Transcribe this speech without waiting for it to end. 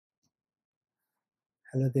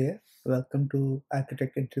Hello there, welcome to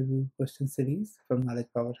Architect Interview Question Series from Knowledge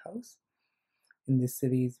Powerhouse. In this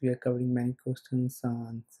series, we are covering many questions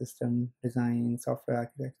on system design, software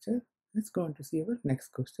architecture. Let's go on to see our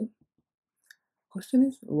next question. Question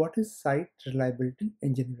is, what is site reliability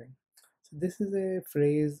engineering? So this is a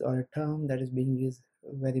phrase or a term that is being used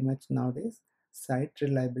very much nowadays. Site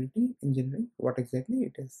reliability engineering, what exactly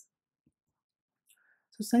it is?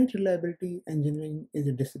 So site reliability engineering is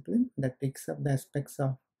a discipline that takes up the aspects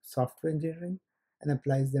of software engineering and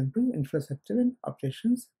applies them to infrastructure and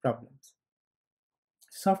operations problems.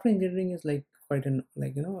 Software engineering is like quite an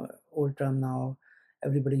old term now.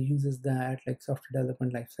 Everybody uses that, like software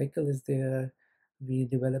development life cycle is there. We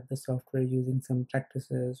develop the software using some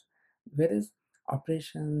practices, whereas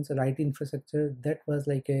operations or IT infrastructure, that was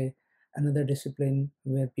like a another discipline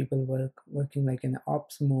where people working like in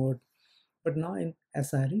ops mode. But now in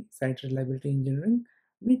SRE, Site Reliability Engineering,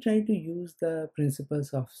 we try to use the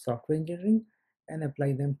principles of software engineering and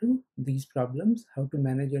apply them to these problems: how to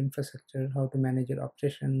manage your infrastructure, how to manage your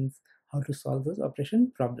operations, how to solve those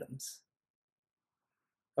operation problems.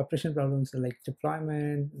 Operation problems are like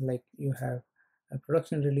deployment, like you have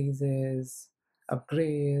production releases,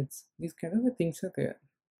 upgrades, these kind of things are there.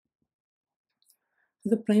 So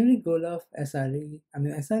the primary goal of SRE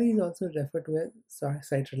is also referred to as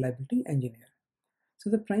Site Reliability Engineer. So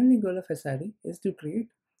the primary goal of SRE is to create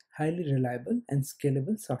highly reliable and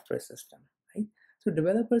scalable software system, right? So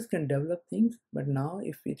developers can develop things, but now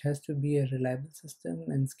if it has to be a reliable system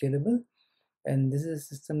and scalable, and this is a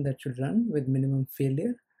system that should run with minimum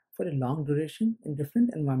failure for a long duration in different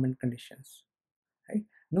environment conditions, right?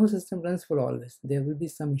 No system runs for always. There will be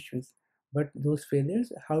some issues, but those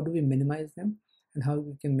failures, how do we minimize them and how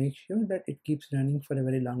we can make sure that it keeps running for a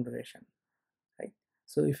very long duration, right?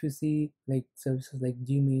 So if you see like services like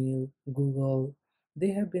Gmail, Google, they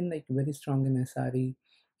have been like very strong in SRE.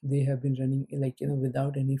 They have been running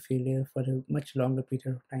without any failure for a much longer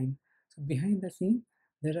period of time. So behind the scene,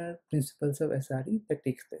 there are principles of SRE that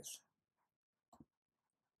takes place.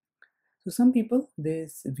 So some people, they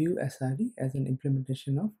view SRE as an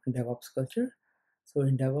implementation of DevOps culture. So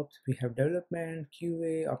in DevOps, we have development,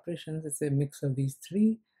 QA, operations. It's a mix of these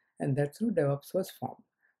three, and that's how DevOps was formed.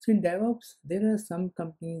 So in DevOps, there are some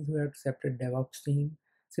companies who have separate DevOps team.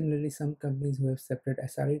 Similarly, some companies who have separate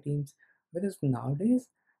SRE teams. Whereas nowadays,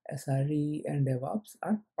 SRE and DevOps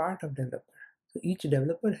are part of developer. So each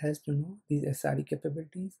developer has to know these SRE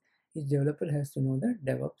capabilities. Each developer has to know the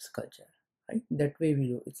DevOps culture, right? That way we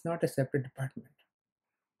do. It's not a separate department.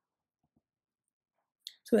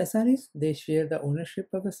 So SREs, they share the ownership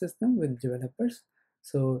of the system with developers.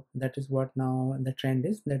 So that is what now the trend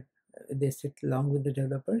is, that they sit along with the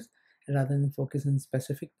developers, and rather than focus on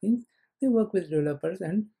specific things, they work with developers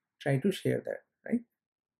and try to share that, right?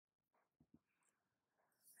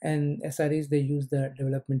 And SREs, they use the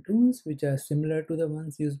development tools which are similar to the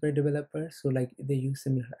ones used by developers. So like they use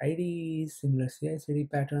similar IDEs, similar CI/CD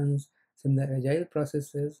patterns, similar agile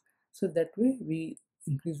processes. So that way we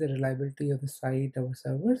increase the reliability of the site, our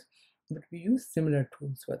servers, but we use similar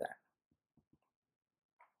tools for that.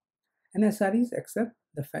 And SREs accept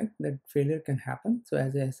the fact that failure can happen. So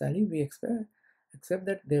as a SRE, we accept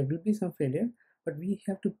that there will be some failure, but we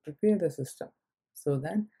have to prepare the system so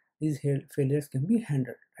that these failures can be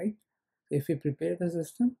handled, right? So if we prepare the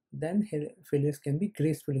system, then failures can be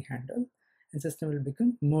gracefully handled and system will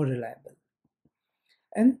become more reliable.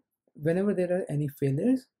 And whenever there are any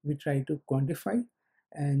failures, we try to quantify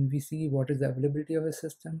and we see what is the availability of a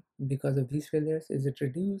system. Because of these failures, is it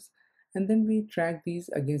reduced? And then we track these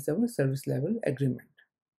against our service level agreement,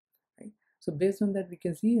 right? So based on that, we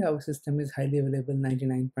can see our system is highly available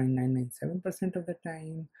 99.997% of the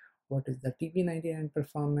time. What is the TP99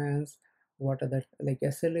 performance? What are the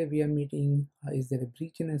SLA we are meeting? Is there a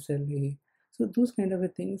breach in SLA? So those kind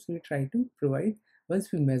of things we try to provide.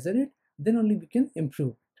 Once we measure it, then only we can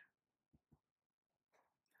improve.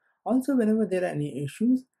 Also, whenever there are any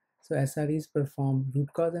issues, so SREs perform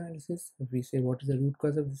root cause analysis. If we say what is the root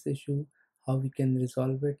cause of this issue, how we can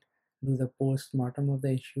resolve it, do the post-mortem of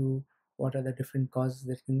the issue, what are the different causes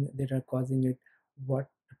that are causing it,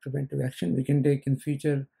 what preventive action we can take in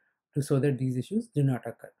future to so that these issues do not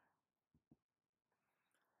occur.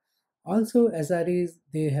 Also, SREs,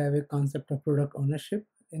 they have a concept of product ownership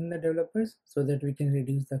in the developers so that we can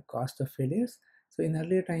reduce the cost of failures. So in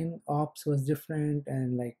earlier time, ops was different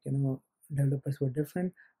and developers were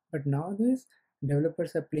different. But nowadays,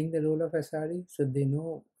 developers are playing the role of SRE, so they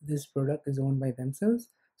know this product is owned by themselves.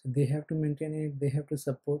 So they have to maintain it, they have to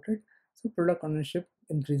support it. So product ownership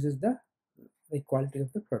increases the quality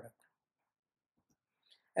of the product.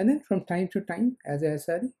 And then from time to time, as a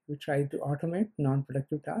SRE, we try to automate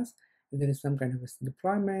non-productive tasks. If there is some kind of a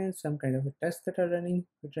deployment, some kind of a test that are running,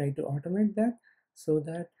 we try to automate that so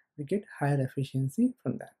that we get higher efficiency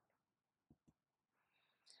from that.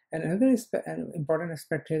 And another an important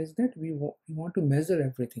aspect here is that we want to measure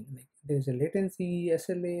everything. Like there's a latency,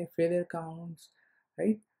 SLA, failure counts,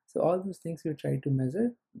 right? So all those things we try to measure,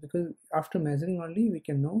 because after measuring only we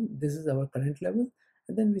can know this is our current level,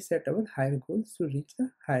 and then we set our higher goals to reach the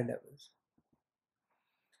higher levels.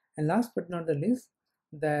 And last but not the least,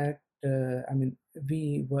 that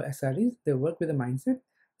we were SREs, they work with a mindset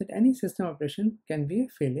that any system operation can be a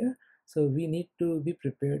failure. So we need to be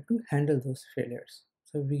prepared to handle those failures.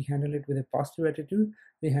 So we handle it with a positive attitude.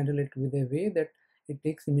 We handle it with a way that it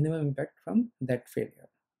takes the minimum impact from that failure.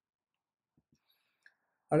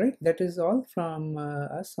 All right, that is all from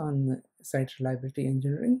us on site reliability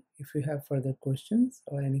engineering. If you have further questions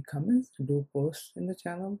or any comments, do post in the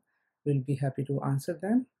channel. We'll be happy to answer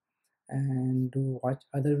them. And do watch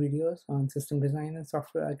other videos on system design and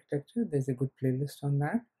software architecture. There's a good playlist on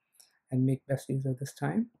that, and make best use of this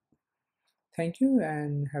time. Thank you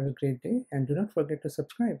and have a great day, and do not forget to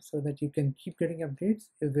subscribe so that you can keep getting updates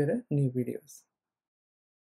if there are new videos.